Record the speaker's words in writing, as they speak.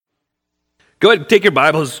Go ahead, take your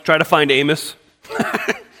Bibles, try to find Amos.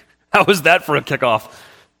 How was that for a kickoff?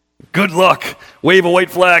 Good luck. Wave a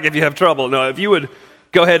white flag if you have trouble. No, if you would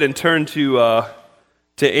go ahead and turn to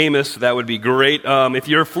Amos, that would be great. If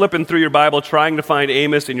you're flipping through your Bible trying to find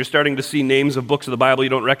Amos and you're starting to see names of books of the Bible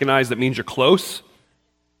you don't recognize, that means you're close.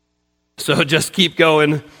 So just keep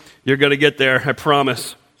going. You're going to get there, I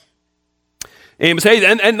promise. Amos, hey,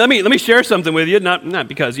 and let me share something with you, not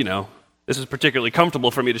because, this is particularly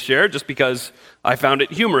comfortable for me to share, just because I found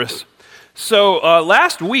it humorous. So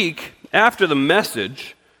last week, after the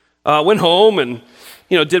message, went home and,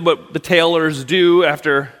 did what the tailors do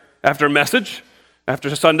after a message.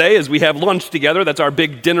 After Sunday, as we have lunch together, that's our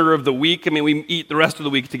big dinner of the week. I mean, we eat the rest of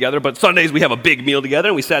the week together, but Sundays we have a big meal together,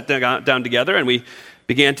 and we sat down together, and we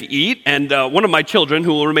began to eat. And one of my children,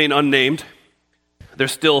 who will remain unnamed, they're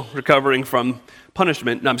still recovering from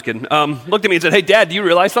punishment. No, I'm just kidding. Looked at me and said, "Hey, Dad, do you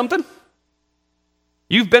realize something?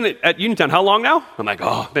 You've been at Uniontown how long now?" I'm like,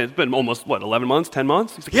 "Oh, man, it's been almost, 11 months, 10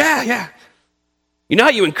 months?" He's like, Yeah. You know how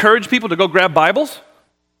you encourage people to go grab Bibles?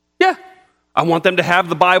 Yeah. I want them to have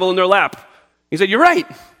the Bible in their lap. He said, "You're right.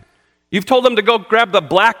 You've told them to go grab the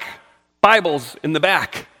black Bibles in the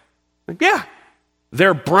back." I'm like, "Yeah,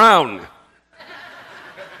 they're brown."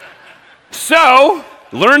 So,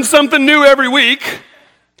 learn something new every week.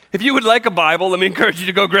 If you would like a Bible, let me encourage you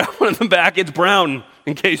to go grab one in the back. It's brown,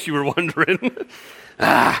 in case you were wondering.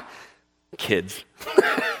 Kids.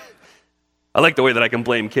 I like the way that I can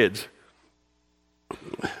blame kids.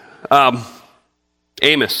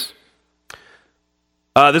 Amos.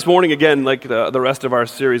 This morning, again, like the rest of our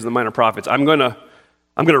series, The Minor Prophets, I'm gonna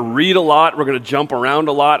read a lot. We're gonna jump around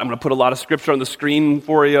a lot. I'm gonna put a lot of scripture on the screen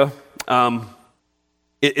for you.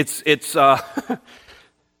 It's a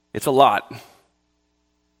lot.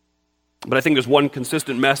 But I think there's one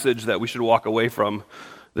consistent message that we should walk away from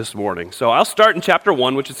this morning. So I'll start in chapter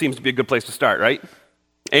 1, which it seems to be a good place to start, right?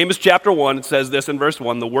 Amos chapter 1, it says this in verse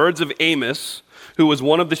 1, "The words of Amos, who was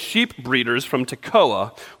one of the sheep breeders from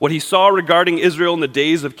Tekoa, what he saw regarding Israel in the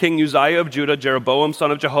days of King Uzziah of Judah, Jeroboam,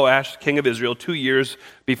 son of Jehoash, king of Israel, 2 years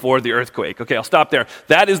before the earthquake." Okay, I'll stop there.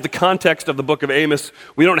 That is the context of the book of Amos.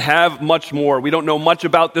 We don't have much more. We don't know much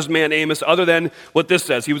about this man Amos other than what this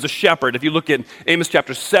says. He was a shepherd. If you look at Amos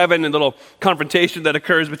chapter 7 and the little confrontation that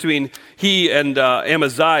occurs between he and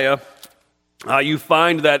Amaziah, you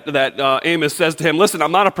find that Amos says to him, "Listen,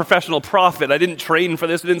 I'm not a professional prophet. I didn't train for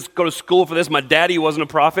this. I didn't go to school for this. My daddy wasn't a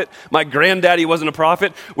prophet. My granddaddy wasn't a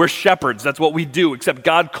prophet. We're shepherds. That's what we do, except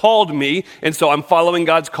God called me, and so I'm following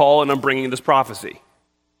God's call, and I'm bringing this prophecy."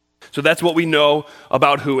 So that's what we know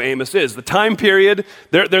about who Amos is. The time period,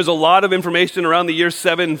 there's a lot of information around the year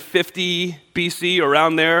 750 BC,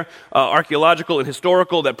 around there, archaeological and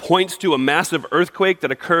historical, that points to a massive earthquake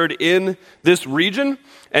that occurred in this region.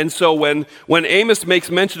 And so when Amos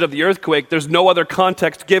makes mention of the earthquake, there's no other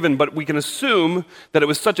context given, but we can assume that it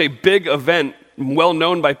was such a big event, well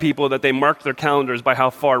known by people, that they marked their calendars by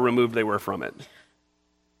how far removed they were from it. It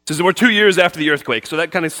says we're 2 years after the earthquake, so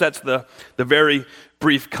that kind of sets the very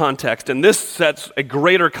brief context. And this sets a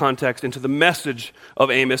greater context into the message of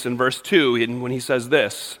Amos in verse 2, when he says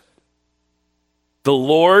this, "The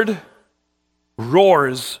Lord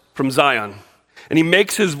roars from Zion, and he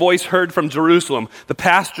makes his voice heard from Jerusalem. The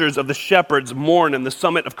pastures of the shepherds mourn, and the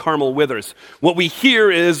summit of Carmel withers." What we hear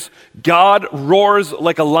is God roars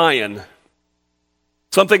like a lion.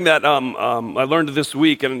 Something that I learned this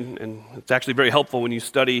week, and it's actually very helpful when you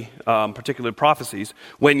study particular prophecies.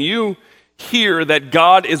 When you hear that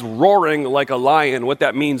God is roaring like a lion, what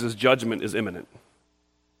that means is judgment is imminent.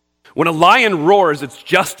 When a lion roars, it's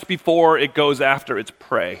just before it goes after its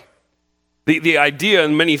prey. The idea,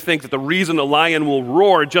 and many think that the reason a lion will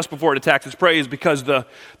roar just before it attacks its prey is because the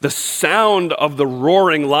sound of the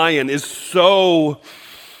roaring lion is so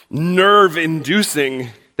nerve-inducing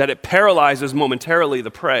that it paralyzes momentarily the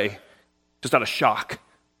prey, just out of shock.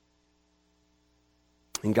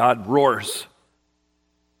 And God roars,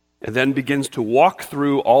 and then begins to walk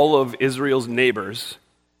through all of Israel's neighbors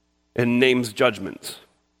and names judgments.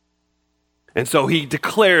 And so he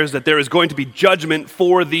declares that there is going to be judgment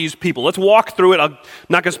for these people. Let's walk through it. I'm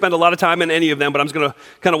not going to spend a lot of time in any of them, but I'm just going to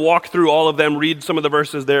kind of walk through all of them, read some of the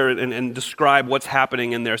verses there, and describe what's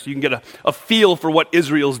happening in there so you can get a feel for what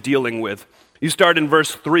Israel's dealing with. You start in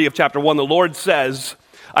verse 3 of chapter 1. The Lord says,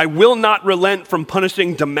 "I will not relent from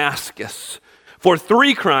punishing Damascus for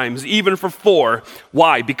 3 crimes, even for 4.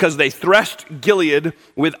 Why? Because they threshed Gilead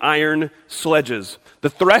with iron sledges." The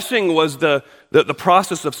threshing was the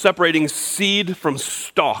process of separating seed from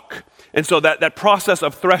stalk. And so that process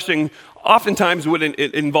of threshing oftentimes would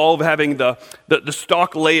involve having the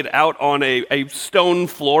stalk laid out on a stone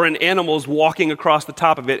floor and animals walking across the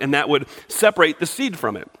top of it, and that would separate the seed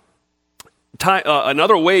from it.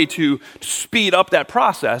 Another way to speed up that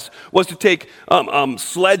process was to take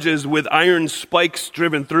sledges with iron spikes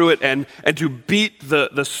driven through it and to beat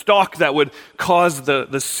the stalk that would cause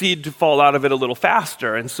the seed to fall out of it a little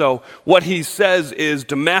faster. And so what he says is,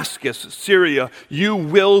 Damascus, Syria, you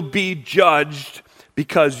will be judged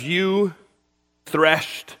because you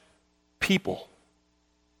threshed people,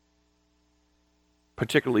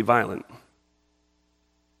 particularly violent.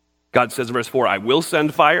 God says in verse 4, I will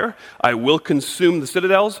send fire, I will consume the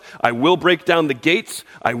citadels, I will break down the gates,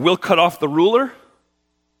 I will cut off the ruler.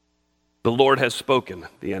 The Lord has spoken,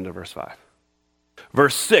 the end of verse 5.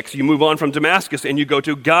 Verse 6, you move on from Damascus and you go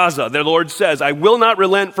to Gaza. The Lord says, I will not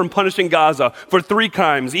relent from punishing Gaza for 3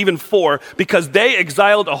 crimes, even 4, because they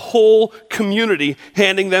exiled a whole community,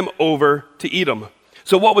 handing them over to Edom.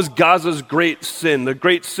 So what was Gaza's great sin? The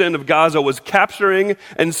great sin of Gaza was capturing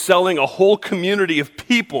and selling a whole community of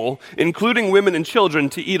people, including women and children,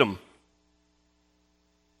 to Edom.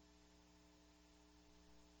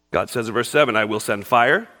 God says in verse 7, I will send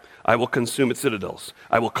fire, I will consume its citadels,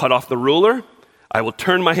 I will cut off the ruler, I will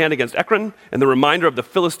turn my hand against Ekron, and the remainder of the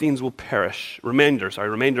Philistines will perish. Remainder of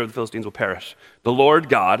the Philistines will perish. The Lord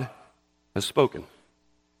God has spoken.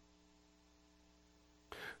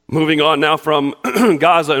 Moving on now from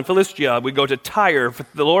Gaza and Philistia, we go to Tyre.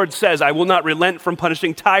 The Lord says, I will not relent from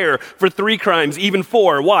punishing Tyre for 3 crimes, even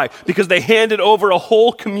 4. Why? Because they handed over a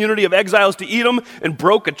whole community of exiles to Edom and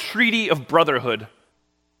broke a treaty of brotherhood.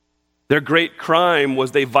 Their great crime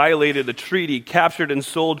was they violated a treaty, captured and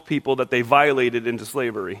sold people that they violated into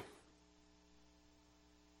slavery.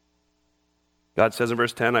 God says in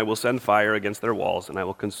verse 10, I will send fire against their walls and I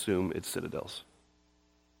will consume its citadels.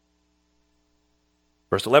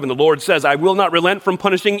 Verse 11, the Lord says, I will not relent from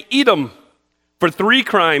punishing Edom for 3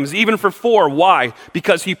 crimes, even for 4. Why?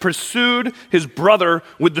 Because he pursued his brother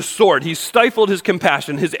with the sword. He stifled his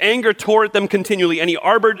compassion. His anger tore at them continually, and he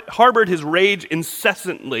harbored his rage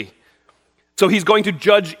incessantly. So he's going to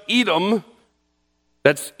judge Edom,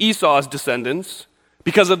 that's Esau's descendants,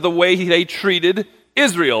 because of the way they treated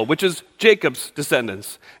Israel, which is Jacob's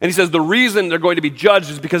descendants. And he says the reason they're going to be judged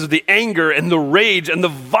is because of the anger and the rage and the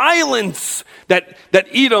violence that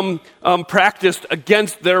Edom practiced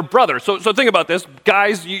against their brother. So think about this.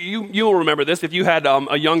 Guys, you'll remember this. If you had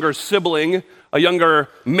a younger sibling, a younger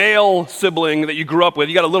male sibling that you grew up with,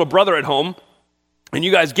 you got a little brother at home, and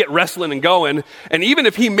you guys get wrestling and going, and even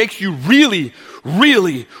if he makes you really,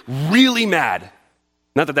 really, really mad,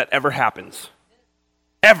 not that ever happens,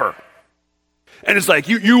 ever. And it's like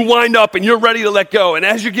you wind up and you're ready to let go. And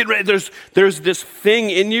as you get ready, there's this thing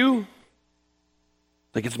in you,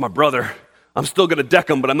 like it's my brother. I'm still going to deck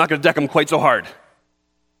him, but I'm not going to deck him quite so hard.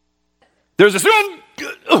 There's this,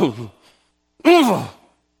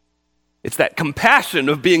 it's that compassion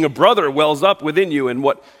of being a brother wells up within you. And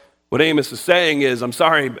what Amos is saying is, I'm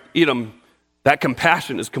sorry, but Edom, that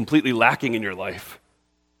compassion is completely lacking in your life.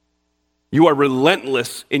 You are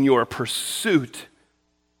relentless in your pursuit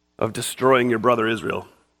of destroying your brother Israel.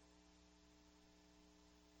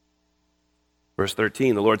 Verse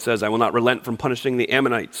 13, the Lord says, I will not relent from punishing the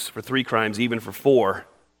Ammonites for 3 crimes, even for 4,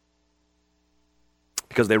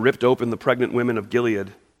 because they ripped open the pregnant women of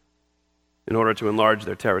Gilead in order to enlarge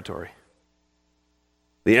their territory.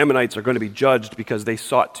 The Ammonites are going to be judged because they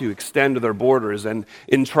sought to extend their borders, and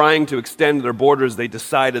in trying to extend their borders, they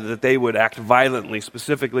decided that they would act violently,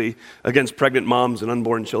 specifically against pregnant moms and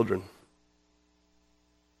unborn children.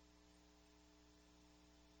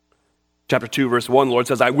 Chapter 2, verse 1, the Lord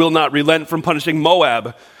says, I will not relent from punishing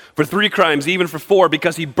Moab for 3 crimes, even for 4,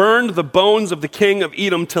 because he burned the bones of the king of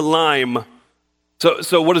Edom to lime.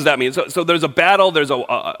 So what does that mean? So there's a battle, there's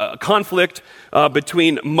a conflict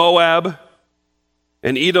between Moab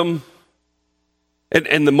and Edom,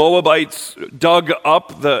 and the Moabites dug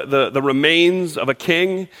up the remains of a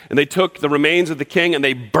king, and they took the remains of the king and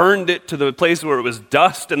they burned it to the place where it was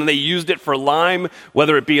dust, and then they used it for lime,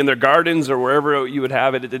 whether it be in their gardens or wherever you would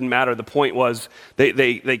have it. It didn't matter. The point was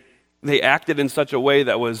they acted in such a way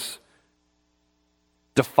that was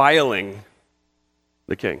defiling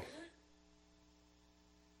the king.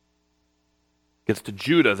 Gets to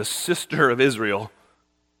Judah, the sister of Israel.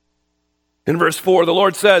 In verse 4, the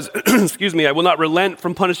Lord says, I will not relent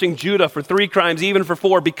from punishing Judah for 3 crimes, even for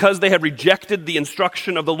 4, because they have rejected the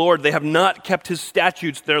instruction of the Lord. They have not kept his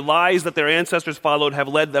statutes. Their lies that their ancestors followed have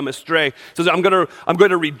led them astray. It says, I'm going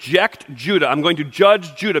to reject Judah. I'm going to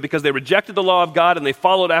judge Judah because they rejected the law of God and they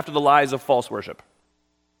followed after the lies of false worship.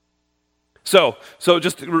 So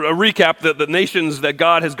just a recap, the nations that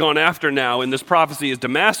God has gone after now in this prophecy is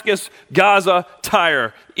Damascus, Gaza,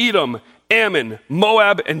 Tyre, Edom, Ammon,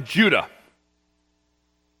 Moab, and Judah.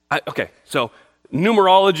 Okay, so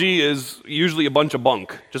numerology is usually a bunch of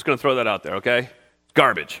bunk. Just going to throw that out there, okay? It's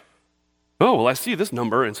garbage. Oh, well, I see this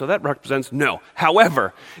number, and so that represents no.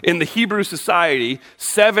 However, in the Hebrew society,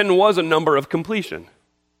 7 was a number of completion.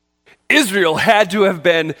 Israel had to have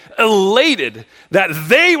been elated that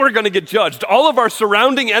they were going to get judged. All of our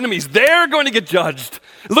surrounding enemies, they're going to get judged.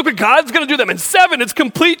 Look what God's going to do them. And 7, it's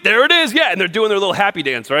complete. There it is. Yeah, and they're doing their little happy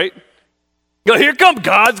dance, right? You know, here come,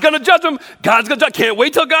 God's going to judge them. God's going to judge. Can't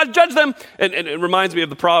wait till God judges them. And it reminds me of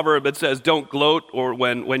the proverb that says, don't gloat or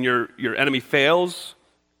when your enemy fails.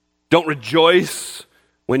 Don't rejoice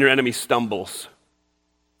when your enemy stumbles.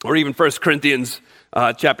 Or even 1 Corinthians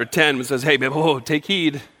chapter 10, it says, hey, babe, take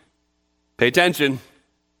heed. Pay attention,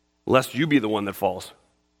 lest you be the one that falls.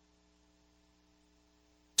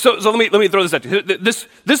 So let me throw this at you.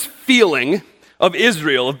 This feeling of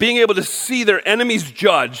Israel, of being able to see their enemies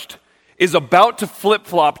judged, is about to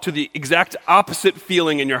flip-flop to the exact opposite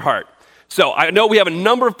feeling in your heart. So I know we have a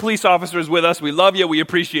number of police officers with us. We love you. We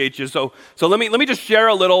appreciate you. So let me just share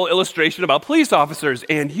a little illustration about police officers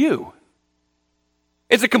and you.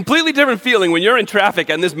 It's a completely different feeling when you're in traffic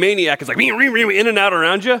and this maniac is like in and out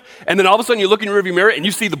around you, and then all of a sudden you look in your rearview mirror and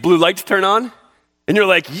you see the blue lights turn on, and you're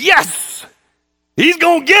like, yes, he's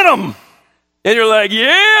gonna get him. And you're like,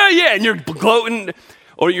 yeah, and you're gloating,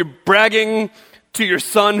 or you're bragging to your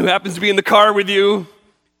son who happens to be in the car with you,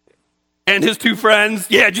 and his 2 friends.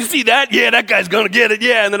 Yeah, did you see that? Yeah, that guy's gonna get it.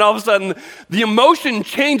 Yeah, and then all of a sudden the emotion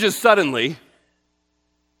changes suddenly.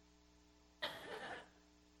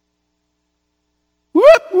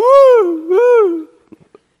 Whoop, woo, woo.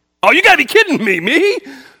 Oh, you gotta be kidding me?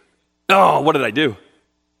 Oh, what did I do?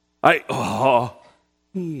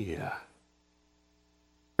 Yeah.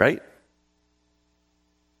 Right?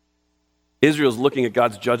 Israel's looking at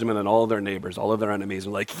God's judgment on all of their neighbors, all of their enemies,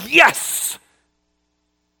 and like, yes!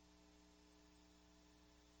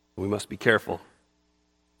 We must be careful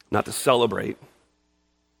not to celebrate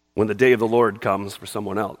when the day of the Lord comes for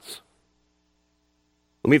someone else.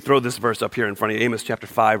 Let me throw this verse up here in front of you. Amos chapter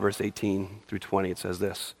 5, verse 18 through 20. It says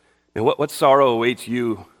this. And what sorrow awaits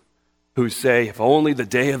you who say, if only the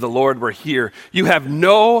day of the Lord were here. You have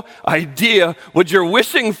no idea what you're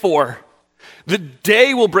wishing for. The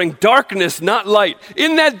day will bring darkness, not light.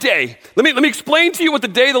 In that day, let me explain to you what the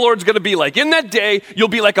day of the Lord's going to be like. In that day, you'll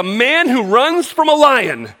be like a man who runs from a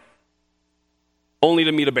lion, only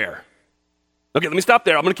to meet a bear. Okay, let me stop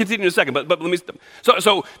there. I'm going to continue in a second, but let me stop.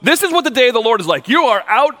 So this is what the day of the Lord is like. You are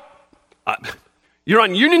out, you're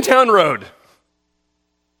on Uniontown Road,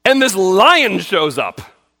 and this lion shows up.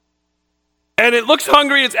 And it looks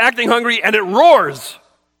hungry, it's acting hungry, and it roars.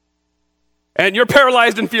 And you're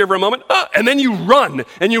paralyzed in fear for a moment, and then you run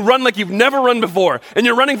like you've never run before, and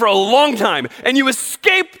you're running for a long time, and you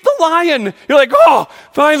escape the lion. You're like, oh,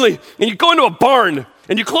 finally. And you go into a barn,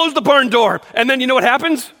 and you close the barn door, and then you know what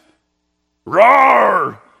happens?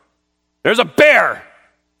 Roar! There's a bear.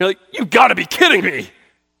 You're like, you've got to be kidding me.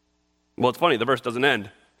 Well, it's funny, the verse doesn't end.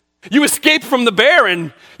 You escape from the bear,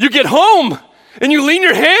 and you get home, and you lean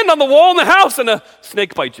your hand on the wall in the house, and a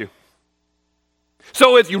snake bites you.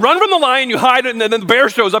 So if you run from the lion, you hide it, and then the bear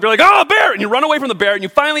shows up. You're like, oh, bear! And you run away from the bear, and you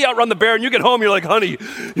finally outrun the bear, and you get home, you're like, honey,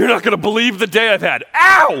 you're not going to believe the day I've had.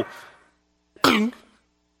 Ow! You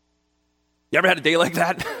ever had a day like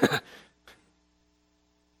that?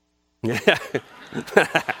 Yeah.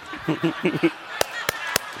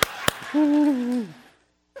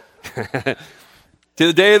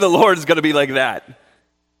 The day of the Lord is going to be like that.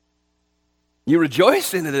 You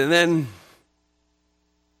rejoice in it, and then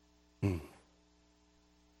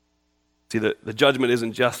see, the judgment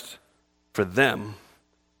isn't just for them.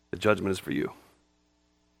 The judgment is for you.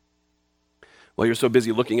 Well, you're so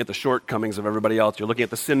busy looking at the shortcomings of everybody else. You're looking at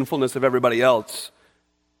the sinfulness of everybody else.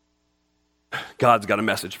 God's got a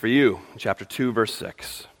message for you. Chapter 2, verse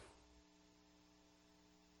 6.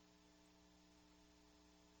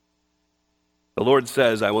 The Lord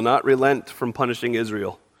says, I will not relent from punishing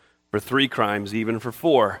Israel for 3 crimes, even for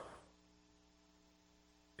 4,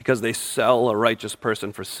 because they sell a righteous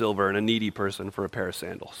person for silver and a needy person for a pair of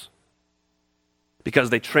sandals. Because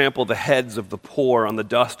they trample the heads of the poor on the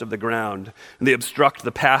dust of the ground, and they obstruct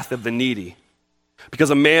the path of the needy.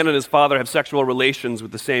 Because a man and his father have sexual relations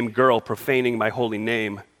with the same girl, profaning my holy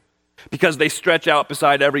name. Because they stretch out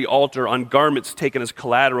beside every altar on garments taken as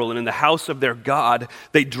collateral, and in the house of their God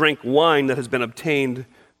they drink wine that has been obtained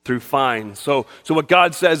through fines. So what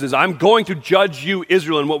God says is, I'm going to judge you,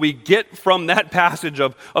 Israel. And what we get from that passage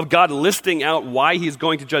of God listing out why he's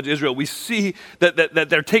going to judge Israel, we see that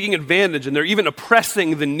they're taking advantage and they're even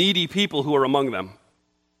oppressing the needy people who are among them.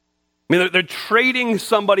 I mean, they're trading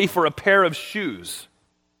somebody for a pair of shoes.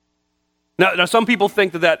 Now some people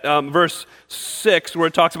think that verse 6, where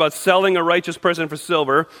it talks about selling a righteous person for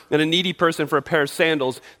silver and a needy person for a pair of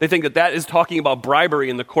sandals, they think that is talking about bribery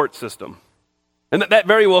in the court system. And that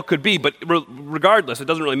very well could be, but regardless, it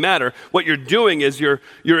doesn't really matter. What you're doing is you're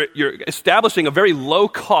establishing a very low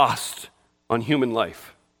cost on human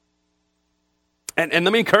life. And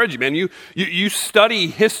let me encourage you, man, you study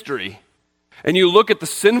history and you look at the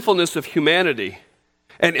sinfulness of humanity,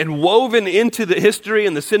 and woven into the history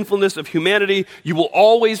and the sinfulness of humanity, you will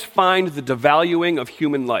always find the devaluing of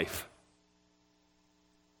human life.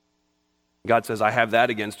 God says, I have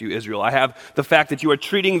that against you, Israel. I have the fact that you are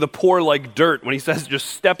treating the poor like dirt when he says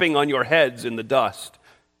just stepping on your heads in the dust.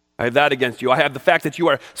 I have that against you. I have the fact that you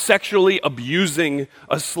are sexually abusing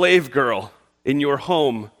a slave girl in your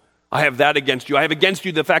home. I have that against you. I have against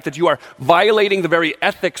you the fact that you are violating the very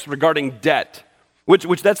ethics regarding debt,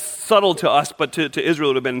 which that's subtle to us, but to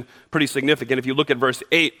Israel it would have been pretty significant. If you look at verse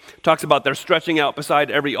 8, it talks about they're stretching out beside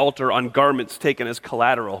every altar on garments taken as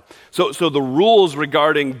collateral. So the rules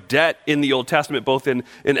regarding debt in the Old Testament, both in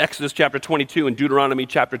Exodus chapter 22 and Deuteronomy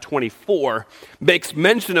chapter 24, makes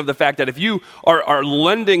mention of the fact that if you are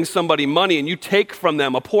lending somebody money and you take from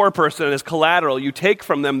them, a poor person as collateral, you take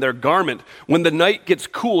from them their garment, when the night gets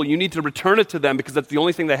cool, you need to return it to them because that's the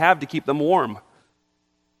only thing they have to keep them warm.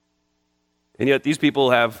 And yet these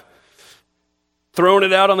people have thrown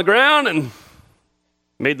it out on the ground and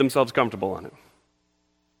made themselves comfortable on it.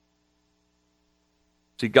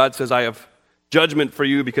 See, God says, I have judgment for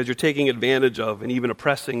you because you're taking advantage of and even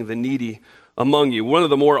oppressing the needy among you. One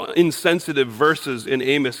of the more insensitive verses in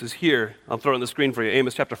Amos is here. I'll throw it on the screen for you.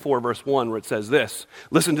 Amos chapter 4, verse 1, where it says this.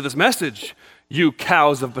 Listen to this message, you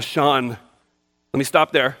cows of Bashan. Let me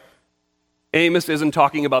stop there. Amos isn't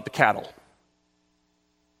talking about the cattle.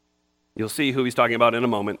 You'll see who he's talking about in a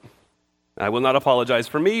moment. I will not apologize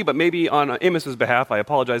for me, but maybe on Amos's behalf, I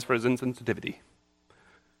apologize for his insensitivity.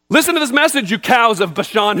 Listen to this message, you cows of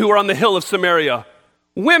Bashan who are on the hill of Samaria.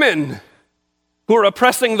 Women who are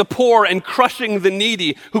oppressing the poor and crushing the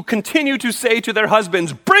needy, who continue to say to their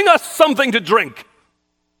husbands, bring us something to drink.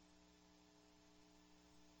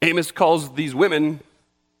 Amos calls these women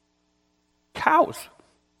cows.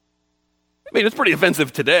 I mean, it's pretty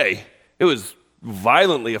offensive today. It was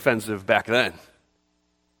violently offensive back then.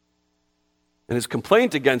 And his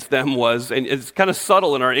complaint against them was, and it's kind of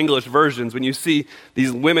subtle in our English versions, when you see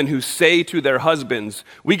these women who say to their husbands,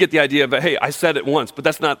 we get the idea of, hey, I said it once, but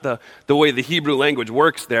that's not the way the Hebrew language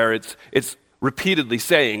works there. It's repeatedly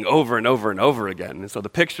saying over and over and over again. And so the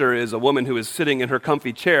picture is a woman who is sitting in her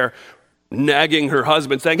comfy chair, nagging her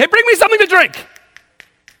husband, saying, hey, bring me something to drink.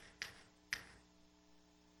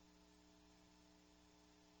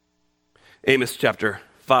 Amos chapter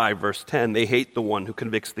 5, verse 10, they hate the one who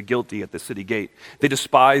convicts the guilty at the city gate. They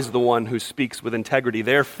despise the one who speaks with integrity.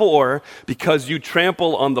 Therefore, because you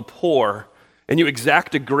trample on the poor and you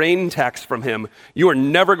exact a grain tax from him, you are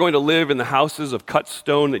never going to live in the houses of cut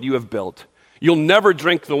stone that you have built. You'll never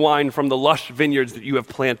drink the wine from the lush vineyards that you have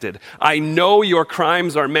planted. I know your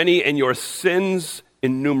crimes are many and your sins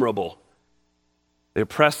innumerable. They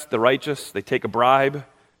oppress the righteous, they take a bribe,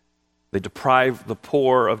 they deprive the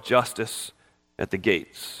poor of justice at the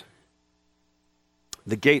gates.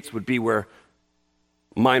 The gates would be where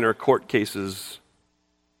minor court cases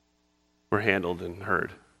were handled and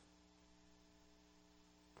heard.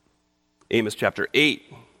 Amos chapter 8,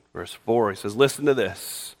 verse 4, he says, listen to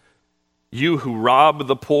this. You who rob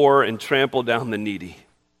the poor and trample down the needy.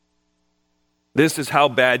 This is how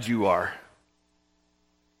bad you are.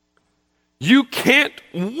 You can't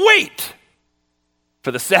wait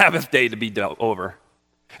for the Sabbath day to be over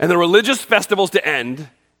and the religious festivals to end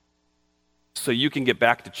so you can get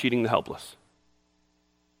back to cheating the helpless.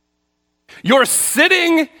 You're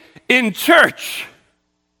sitting in church,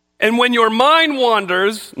 and when your mind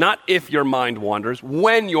wanders, not if your mind wanders,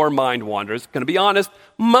 when your mind wanders, gonna be honest,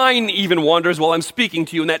 mine even wanders while I'm speaking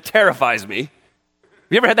to you, and that terrifies me. Have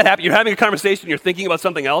you ever had that happen? You're having a conversation, you're thinking about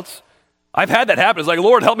something else? I've had that happen. It's like,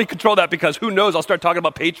 Lord, help me control that because who knows, I'll start talking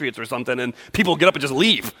about Patriots or something and people get up and just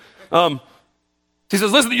leave. He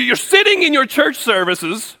says, listen, you're sitting in your church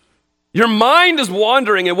services, your mind is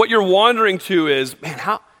wandering, and what you're wandering to is, man,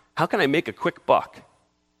 how can I make a quick buck?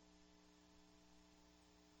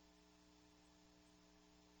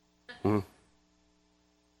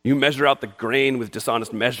 You measure out the grain with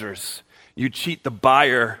dishonest measures. You cheat the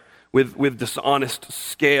buyer with dishonest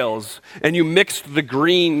scales, and you mixed the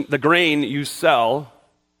grain you sell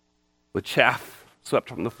with chaff swept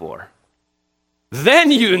from the floor.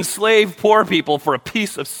 Then you enslave poor people for a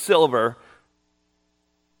piece of silver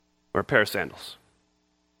or a pair of sandals.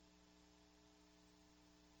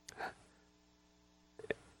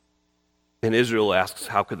 And Israel asks,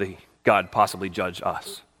 how could God possibly judge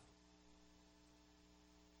us?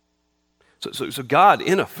 So God,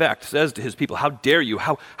 in effect, says to his people, how dare you?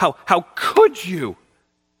 How could you?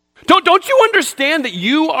 Don't you understand that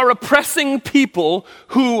you are oppressing people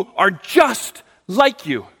who are just like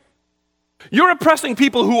you? You're oppressing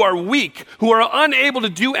people who are weak, who are unable to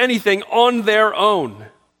do anything on their own.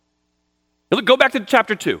 Look, go back to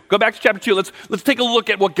chapter 2. Go back to chapter 2. Let's take a look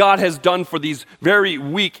at what God has done for these very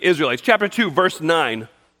weak Israelites. Chapter 2, verse 9.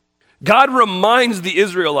 God reminds the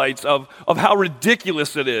Israelites of how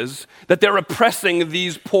ridiculous it is that they're oppressing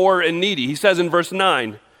these poor and needy. He says in verse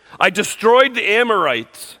 9, I destroyed the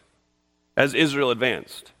Amorites as Israel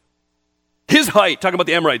advanced. His height, talking about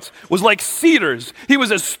the Amorites, was like cedars. He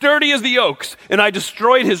was as sturdy as the oaks, and I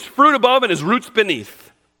destroyed his fruit above and his roots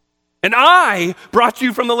beneath. And I brought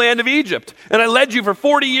you from the land of Egypt, and I led you for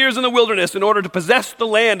 40 years in the wilderness in order to possess the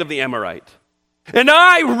land of the Amorite. And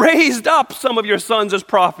I raised up some of your sons as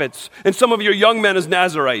prophets and some of your young men as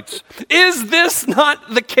Nazarites. Is this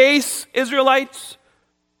not the case, Israelites?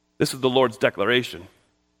 This is the Lord's declaration.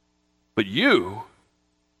 But you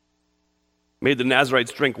made the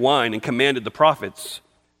Nazarites drink wine and commanded the prophets,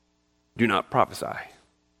 do not prophesy.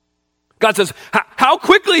 God says, how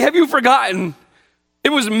quickly have you forgotten? It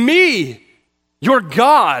was me, your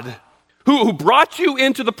God, who brought you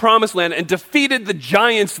into the promised land and defeated the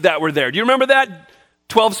giants that were there. Do you remember that?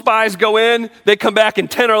 12 spies go in, they come back, and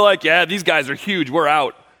 10 are like, yeah, these guys are huge, we're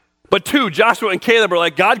out. But 2, Joshua and Caleb, are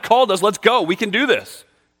like, God called us, let's go, we can do this.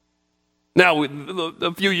 Now,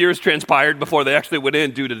 a few years transpired before they actually went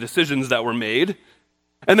in due to decisions that were made.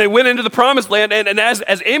 And they went into the promised land, and as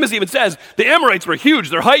Amos even says, the Amorites were huge.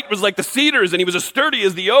 Their height was like the cedars, and he was as sturdy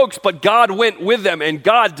as the oaks, but God went with them, and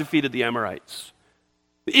God defeated the Amorites.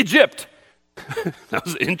 Egypt. That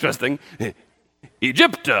was interesting.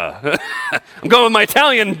 Egypt. I'm going with my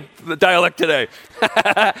Italian dialect today.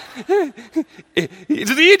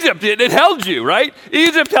 It's Egypt. It held you, right?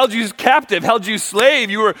 Egypt held you captive, held you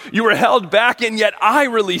slave. You were held back, and yet I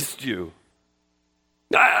released you.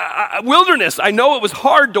 Wilderness. I know it was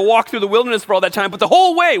hard to walk through the wilderness for all that time, but the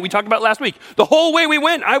whole way, we talked about last week, the whole way we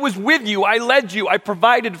went, I was with you. I led you. I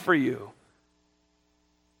provided for you.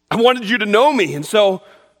 I wanted you to know me, and so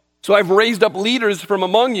I've raised up leaders from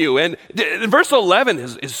among you. And verse 11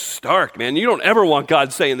 is stark, man. You don't ever want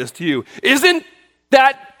God saying this to you. Isn't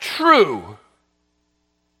that true?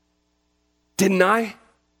 Didn't I?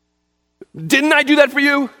 Didn't I do that for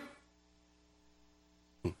you?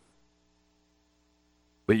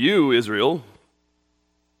 But you, Israel,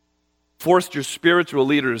 forced your spiritual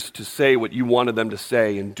leaders to say what you wanted them to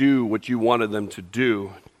say and do what you wanted them to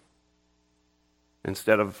do,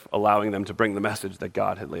 instead of allowing them to bring the message that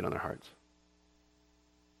God had laid on their hearts.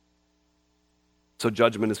 So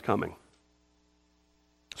judgment is coming.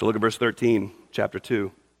 So look at verse 13, chapter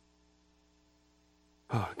 2.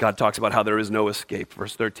 God talks about how there is no escape.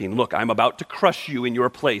 Verse 13, look, I'm about to crush you in your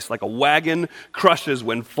place like a wagon crushes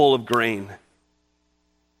when full of grain.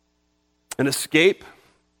 An escape,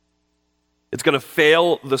 it's going to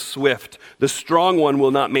fail the swift. The strong one will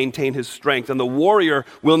not maintain his strength, and the warrior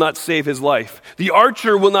will not save his life. The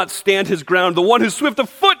archer will not stand his ground. The one who's swift of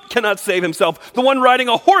foot cannot save himself. The one riding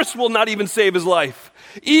a horse will not even save his life.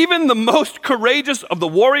 Even the most courageous of the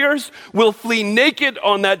warriors will flee naked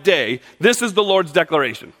on that day. This is the Lord's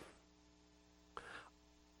declaration.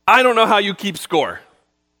 I don't know how you keep score,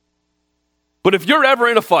 but if you're ever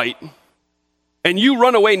in a fight and you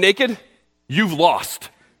run away naked, you've lost.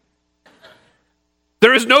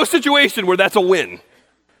 There is no situation where that's a win.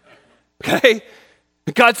 Okay?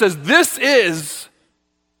 God says this is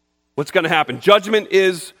what's going to happen. Judgment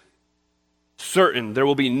is certain. There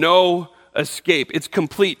will be no escape. It's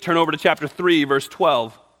complete. Turn over to chapter 3, verse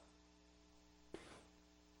 12.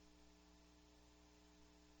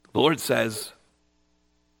 The Lord says,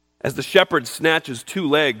 as the shepherd snatches 2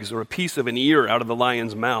 legs or a piece of an ear out of the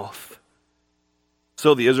lion's mouth,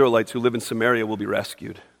 so the Israelites who live in Samaria will be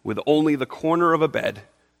rescued with only the corner of a bed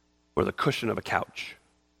or the cushion of a couch.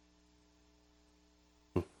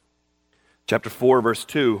 Chapter 4, verse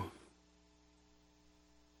 2.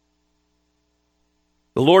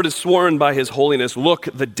 The Lord has sworn by his holiness, look,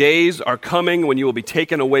 the days are coming when you will be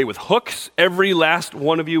taken away with hooks, every last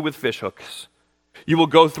one of you with fish hooks. You will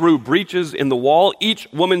go through breaches in the wall, each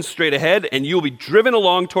woman straight ahead, and you will be driven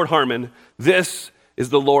along toward Harmon. This is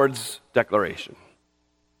the Lord's declaration.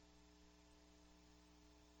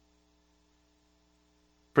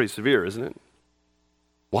 Pretty severe, isn't it?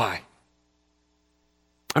 Why?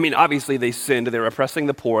 I mean, obviously they sinned. They're oppressing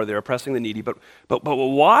the poor. They're oppressing the needy. But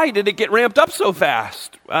why did it get ramped up so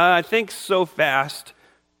fast? I think so fast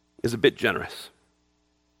is a bit generous.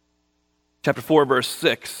 Chapter 4, verse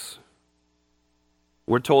 6,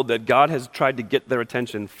 we're told that God has tried to get their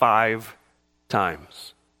attention 5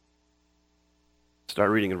 times. Start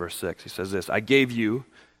reading in verse 6. He says this, I gave you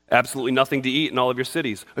absolutely nothing to eat in all of your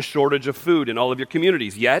cities, a shortage of food in all of your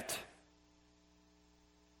communities, yet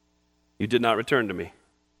you did not return to me.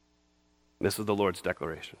 This is the Lord's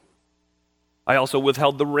declaration. I also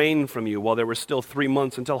withheld the rain from you while there were still 3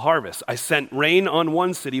 months until harvest. I sent rain on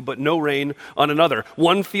one city, but no rain on another.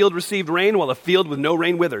 One field received rain, while a field with no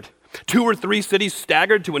rain withered. 2 or 3 cities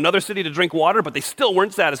staggered to another city to drink water, but they still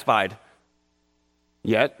weren't satisfied.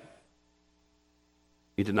 Yet,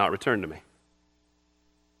 you did not return to me.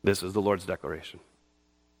 This is the Lord's declaration.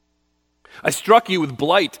 I struck you with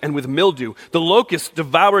blight and with mildew. The locusts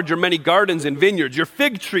devoured your many gardens and vineyards, your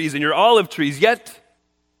fig trees and your olive trees, yet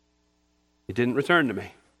you didn't return to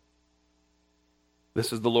me.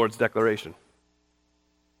 This is the Lord's declaration.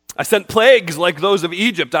 I sent plagues like those of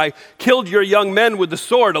Egypt. I killed your young men with the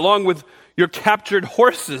sword, along with your captured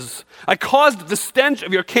horses. I caused the stench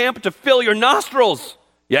of your camp to fill your nostrils,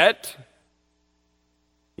 yet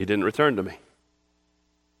you didn't return to me.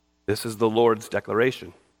 This is the Lord's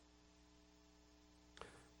declaration.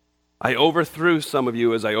 I overthrew some of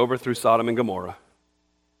you as I overthrew Sodom and Gomorrah.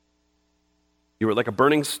 You were like a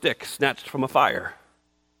burning stick snatched from a fire,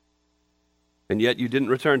 and yet you didn't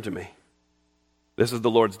return to me. This is the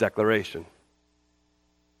Lord's declaration.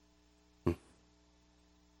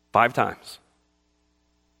 5 times.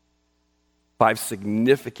 5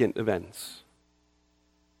 significant events.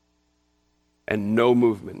 And no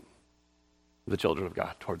movement of the children of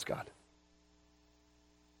God towards God.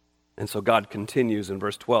 And so God continues in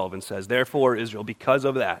verse 12 and says, therefore, Israel, because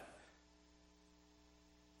of that,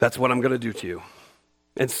 that's what I'm going to do to you.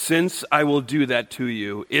 And since I will do that to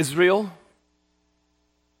you, Israel,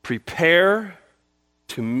 prepare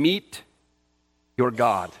to meet your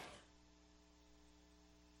God.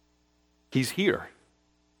 He's here.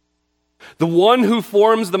 The one who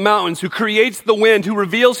forms the mountains, who creates the wind, who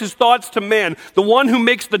reveals his thoughts to man, the one who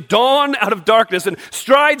makes the dawn out of darkness and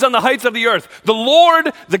strides on the heights of the earth. The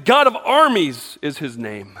Lord, the God of armies, is his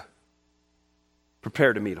name.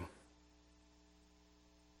 Prepare to meet him.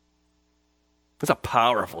 That's a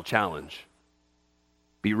powerful challenge.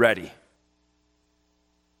 Be ready.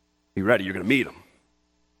 Be ready. You're going to meet him.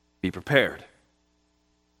 Be prepared.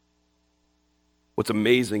 What's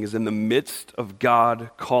amazing is in the midst of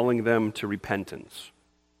God calling them to repentance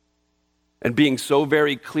and being so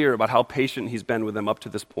very clear about how patient he's been with them up to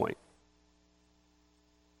this point,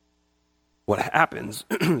 what happens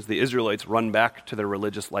is the Israelites run back to their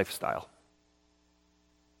religious lifestyle.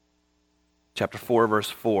 Chapter 4, verse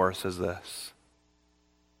 4 says this,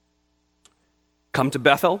 come to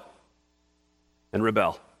Bethel and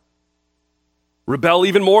rebel. Rebel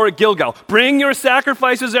even more at Gilgal. Bring your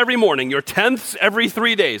sacrifices every morning, your tenths every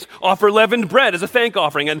 3 days. Offer leavened bread as a thank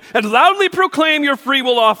offering, and loudly proclaim your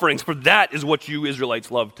freewill offerings, for that is what you Israelites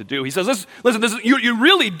love to do. He says, listen, you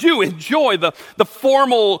really do enjoy the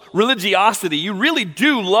formal religiosity. You really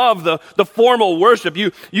do love the formal worship.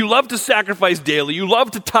 You love to sacrifice daily. You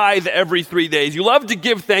love to tithe every 3 days. You love to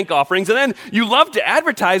give thank offerings, and then you love to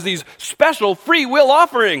advertise these special free will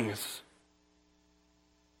offerings.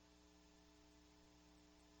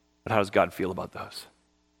 But how does God feel about those?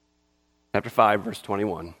 Chapter 5, verse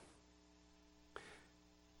 21.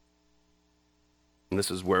 And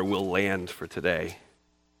this is where we'll land for today.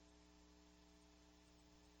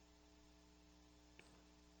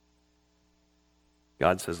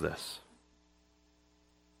 God says this,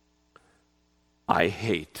 I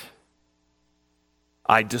hate,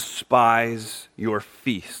 I despise your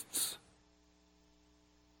feasts.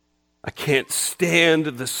 I can't stand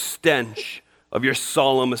the stench of your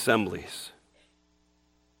solemn assemblies.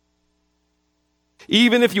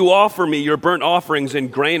 Even if you offer me your burnt offerings and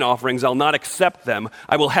grain offerings, I'll not accept them.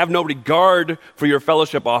 I will have no regard for your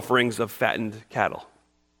fellowship offerings of fattened cattle.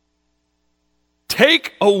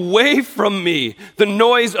 Take away from me the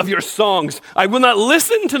noise of your songs. I will not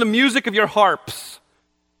listen to the music of your harps.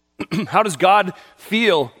 How does God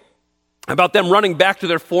feel about them running back to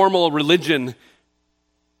their formal religion?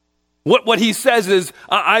 What he says is,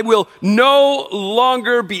 I will no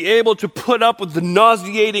longer be able to put up with the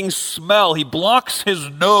nauseating smell. He blocks his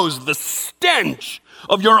nose. The stench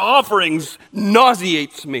of your offerings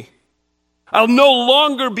nauseates me. I'll no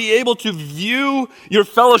longer be able to view your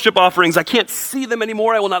fellowship offerings. I can't see them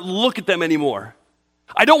anymore. I will not look at them anymore.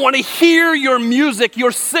 I don't want to hear your music,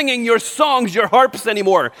 your singing, your songs, your harps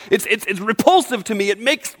anymore. It's repulsive to me. It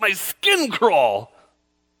makes my skin crawl.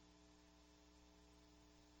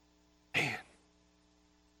 Man.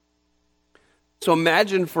 So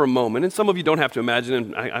imagine for a moment, and some of you don't have to imagine,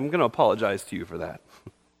 and I'm going to apologize to you for that.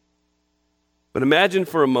 But imagine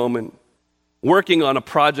for a moment working on a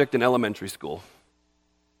project in elementary school,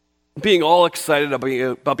 being all excited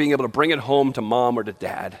about being able to bring it home to mom or to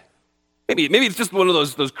dad. Maybe it's just one of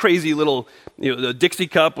those crazy little, the Dixie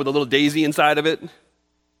cup with a little daisy inside of it.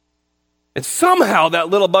 And somehow that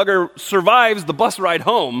little bugger survives the bus ride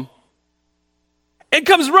home and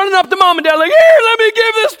comes running up to mom and dad like, "Here, let me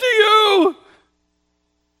give this to you."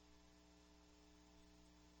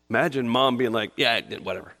 Imagine mom being like, "Yeah,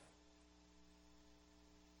 whatever."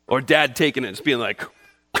 Or dad taking it and just being like,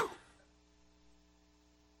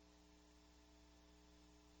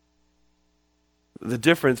 the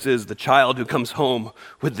difference is the child who comes home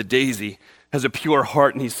with the daisy has a pure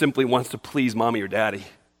heart and he simply wants to please mommy or daddy.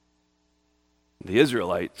 The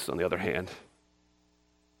Israelites, on the other hand,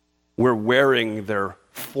 were wearing their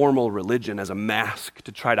formal religion as a mask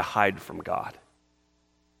to try to hide from God.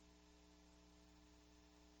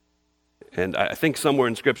 And I think somewhere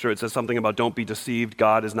in Scripture it says something about don't be deceived,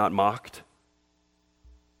 God is not mocked.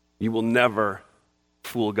 You will never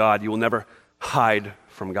fool God. You will never hide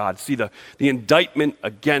from God. See, the indictment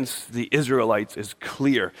against the Israelites is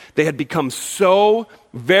clear. They had become so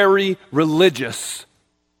very religious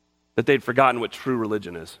that they'd forgotten what true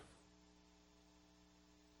religion is.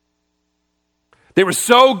 They were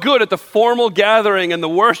so good at the formal gathering and the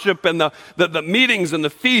worship and the meetings and the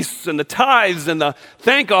feasts and the tithes and the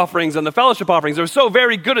thank offerings and the fellowship offerings. They were so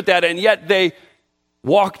very good at that, and yet they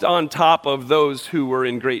walked on top of those who were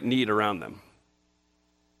in great need around them.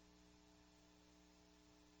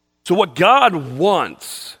 So what God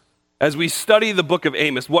wants, as we study the book of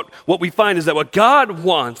Amos, what we find is that what God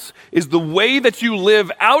wants is the way that you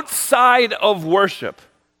live outside of worship.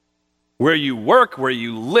 Where you work, where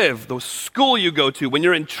you live, the school you go to, when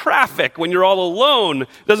you're in traffic, when you're all alone,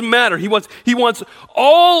 doesn't matter. He wants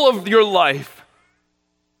all of your life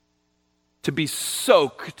to be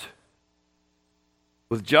soaked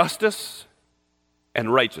with justice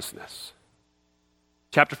and righteousness.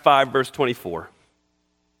 Chapter 5, verse 24.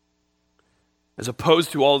 As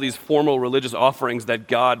opposed to all these formal religious offerings that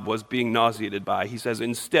God was being nauseated by, he says,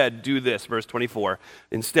 instead, do this, verse 24.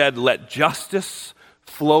 Instead, let justice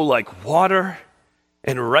flow like water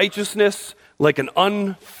and righteousness like an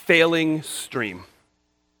unfailing stream.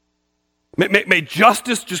 May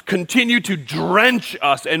justice just continue to drench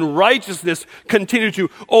us and righteousness continue to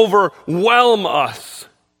overwhelm us.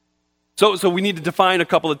 So we need to define a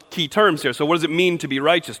couple of key terms here. So what does it mean to be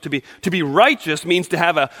righteous? To be righteous means to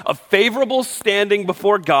have a favorable standing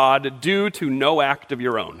before God due to no act of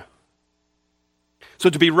your own. So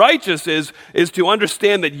to be righteous is to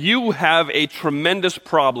understand that you have a tremendous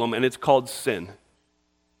problem, and it's called sin.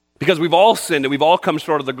 Because we've all sinned and we've all come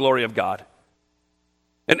short of the glory of God.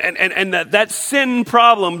 And that sin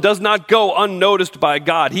problem does not go unnoticed by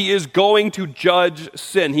God. He is going to judge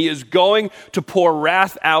sin. He is going to pour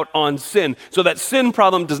wrath out on sin. So that sin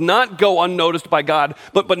problem does not go unnoticed by God,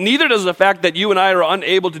 but neither does the fact that you and I are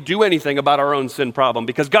unable to do anything about our own sin problem,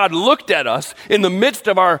 because God looked at us in the midst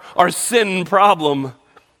of our sin problem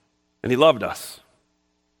and he loved us.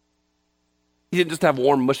 He didn't just have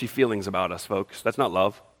warm, mushy feelings about us, folks. That's not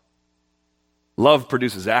love. Love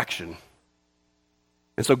produces action.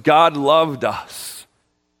 And so God loved us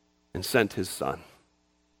and sent his son.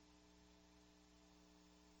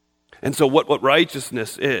 And so what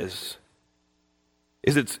righteousness is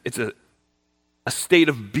it's a state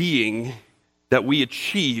of being that we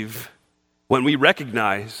achieve when we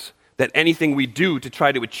recognize that anything we do to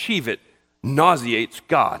try to achieve it nauseates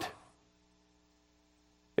God.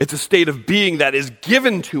 It's a state of being that is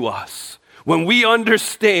given to us when we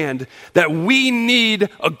understand that we need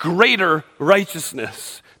a greater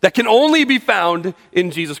righteousness that can only be found in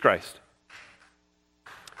Jesus Christ.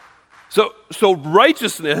 So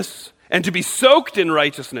righteousness, and to be soaked in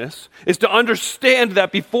righteousness, is to understand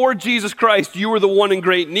that before Jesus Christ, you were the one in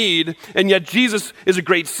great need, and yet Jesus is a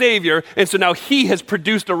great Savior, and so now he has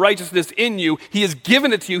produced a righteousness in you. He has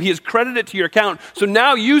given it to you. He has credited it to your account. So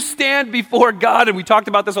now you stand before God, and we talked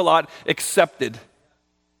about this a lot, accepted,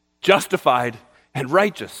 justified, and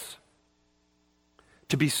righteous.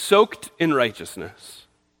 To be soaked in righteousness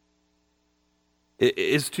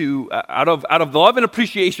is to, out of love and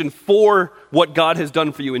appreciation for what God has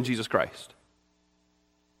done for you in Jesus Christ,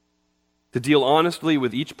 to deal honestly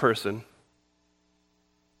with each person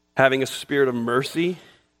having a spirit of mercy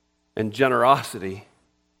and generosity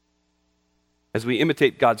as we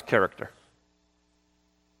imitate God's character.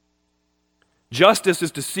 Justice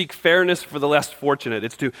is to seek fairness for the less fortunate.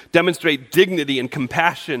 It's to demonstrate dignity and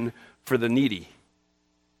compassion for the needy.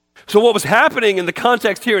 So what was happening in the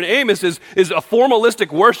context here in Amos is a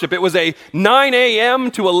formalistic worship. It was a 9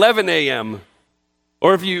 a.m. to 11 a.m.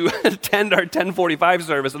 Or if you attend our 10:45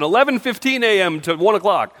 service, an 11:15 a.m. to 1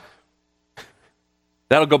 o'clock.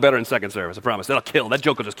 That'll go better in second service, I promise. That'll kill. That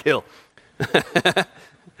joke will just kill.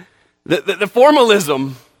 The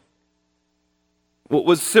formalism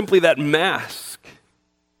was simply that mask.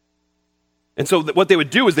 And so what they would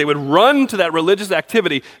do is they would run to that religious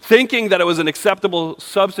activity thinking that it was an acceptable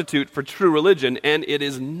substitute for true religion, and it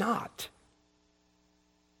is not.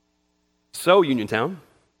 So, Uniontown,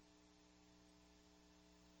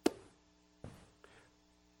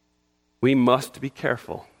 we must be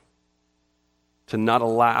careful to not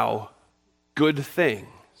allow good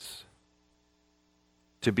things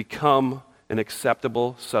to become an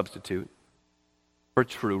acceptable substitute for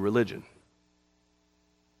true religion.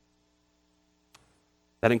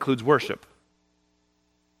 That includes worship.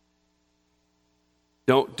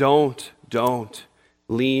 Don't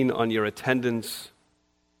lean on your attendance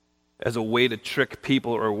as a way to trick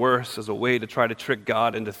people, or worse, as a way to try to trick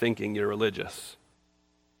God into thinking you're religious.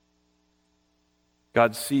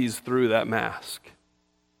 God sees through that mask.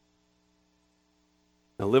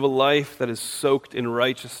 Now live a life that is soaked in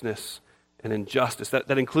righteousness and in justice.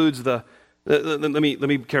 That includes let me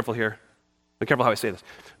be careful here. Be careful how I say this.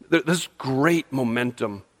 There's great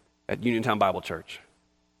momentum at Uniontown Bible Church.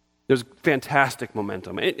 There's fantastic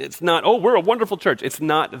momentum. It's not, oh, we're a wonderful church. It's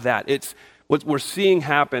not that. It's what we're seeing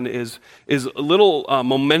happen is a little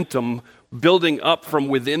momentum building up from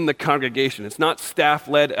within the congregation. It's not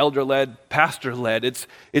staff-led, elder-led, pastor-led. It's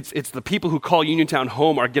the people who call Uniontown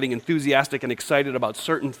home are getting enthusiastic and excited about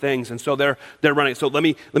certain things, and so they're running. So let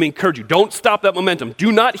me encourage you. Don't stop that momentum.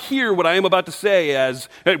 Do not hear what I am about to say as,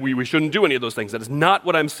 hey, we shouldn't do any of those things. That is not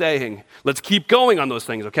what I'm saying. Let's keep going on those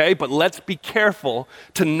things, okay? But let's be careful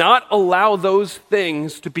to not allow those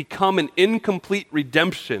things to become an incomplete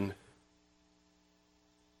redemption.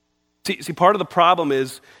 See, part of the problem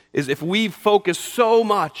is if we focus so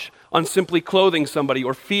much on simply clothing somebody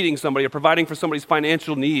or feeding somebody or providing for somebody's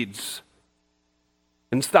financial needs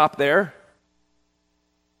and stop there,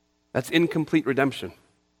 that's incomplete redemption.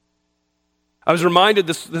 I was reminded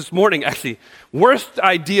this morning, actually, worst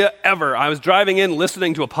idea ever. I was driving in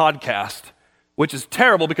listening to a podcast, which is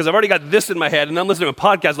terrible because I've already got this in my head, and I'm listening to a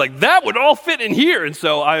podcast like, that would all fit in here, and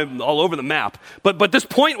so I'm all over the map. But this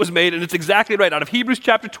point was made, and it's exactly right. Out of Hebrews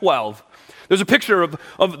chapter 12, there's a picture of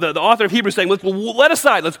the author of Hebrews saying,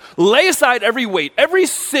 let's lay aside every weight, every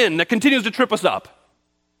sin that continues to trip us up.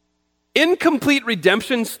 Incomplete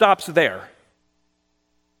redemption stops there.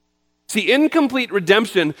 See, incomplete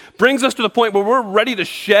redemption brings us to the point where we're ready to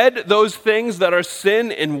shed those things that are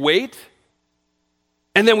sin and weight,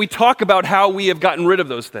 and then we talk about how we have gotten rid of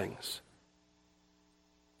those things.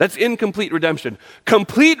 That's incomplete redemption.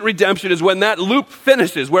 Complete redemption is when that loop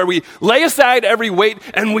finishes, where we lay aside every weight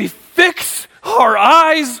and we fix our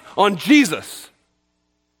eyes on Jesus.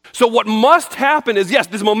 So what must happen is, yes,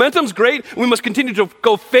 this momentum's great. We must continue to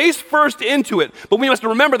go face first into it. But we must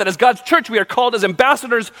remember that as God's church, we are called as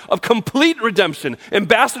ambassadors of complete redemption,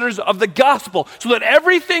 ambassadors of the gospel, so that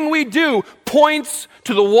everything we do points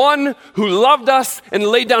to the one who loved us and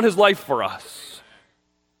laid down his life for us.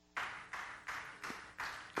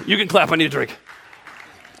 You can clap, I need a drink.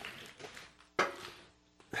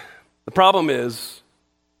 The problem is,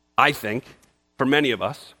 I think, for many of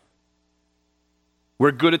us,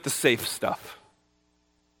 we're good at the safe stuff.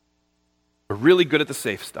 We're really good at the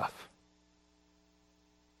safe stuff.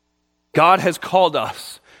 God has called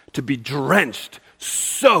us to be drenched,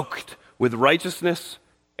 soaked with righteousness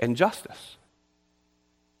and justice.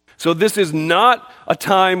 So this is not a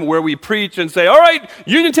time where we preach and say, all right,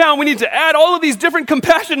 Uniontown, we need to add all of these different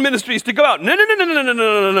compassion ministries to go out. No.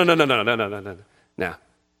 No.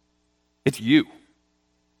 It's you.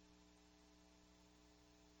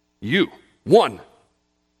 You. One.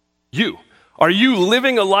 You. Are you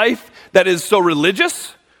living a life that is so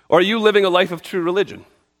religious, or are you living a life of true religion?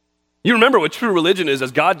 You remember what true religion is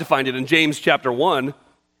as God defined it in James chapter 1.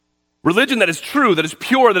 Religion that is true, that is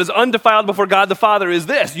pure, that is undefiled before God the Father is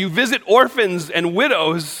this: you visit orphans and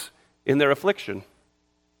widows in their affliction.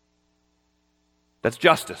 That's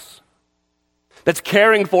justice. That's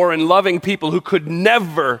caring for and loving people who could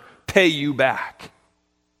never pay you back.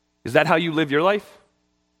 Is that how you live your life?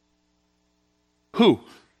 Who?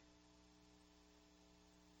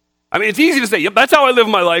 I mean, it's easy to say, yep, that's how I live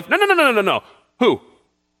my life. No. Who?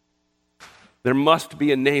 There must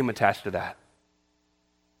be a name attached to that.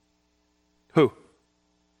 Who?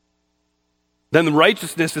 Then the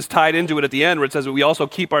righteousness is tied into it at the end where it says that we also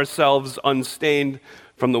keep ourselves unstained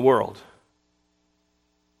from the world.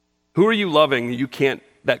 Who are you loving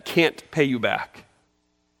that can't pay you back?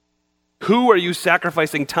 Who are you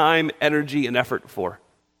sacrificing time, energy, and effort for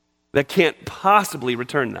that can't possibly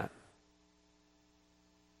return that?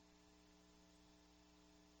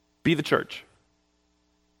 Be the church.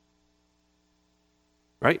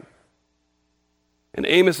 Right? And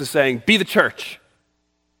Amos is saying, be the church.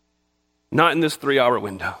 Not in this 3-hour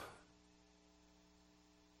window.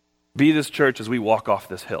 Be this church as we walk off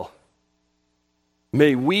this hill.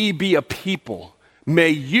 May we be a people. May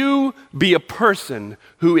you be a person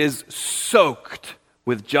who is soaked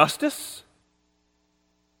with justice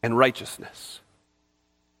and righteousness.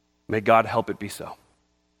 May God help it be so.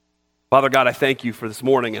 Father God, I thank you for this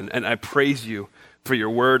morning, and I praise you for your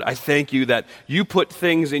word. I thank you that you put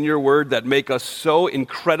things in your word that make us so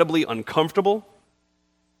incredibly uncomfortable,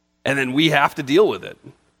 and then we have to deal with it.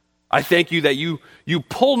 I thank you that you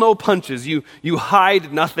pull no punches, you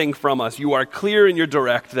hide nothing from us. You are clear and you're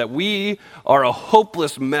direct, that we are a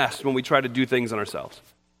hopeless mess when we try to do things on ourselves.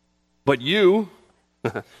 But you,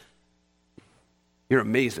 you're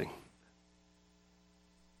amazing.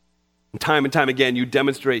 And time again, you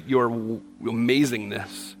demonstrate your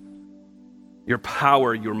amazingness, your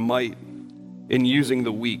power, your might in using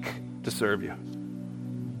the weak to serve you.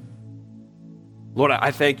 Lord,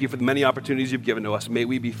 I thank you for the many opportunities you've given to us. May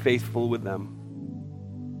we be faithful with them.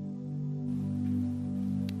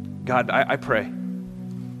 God, I pray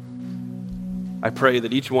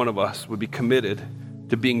that each one of us would be committed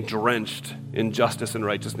to being drenched in justice and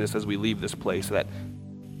righteousness as we leave this place,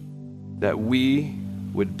 that we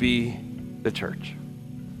would be the church.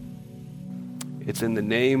 It's in the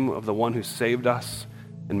name of the one who saved us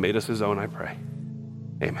and made us his own, I pray.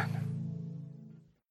 Amen.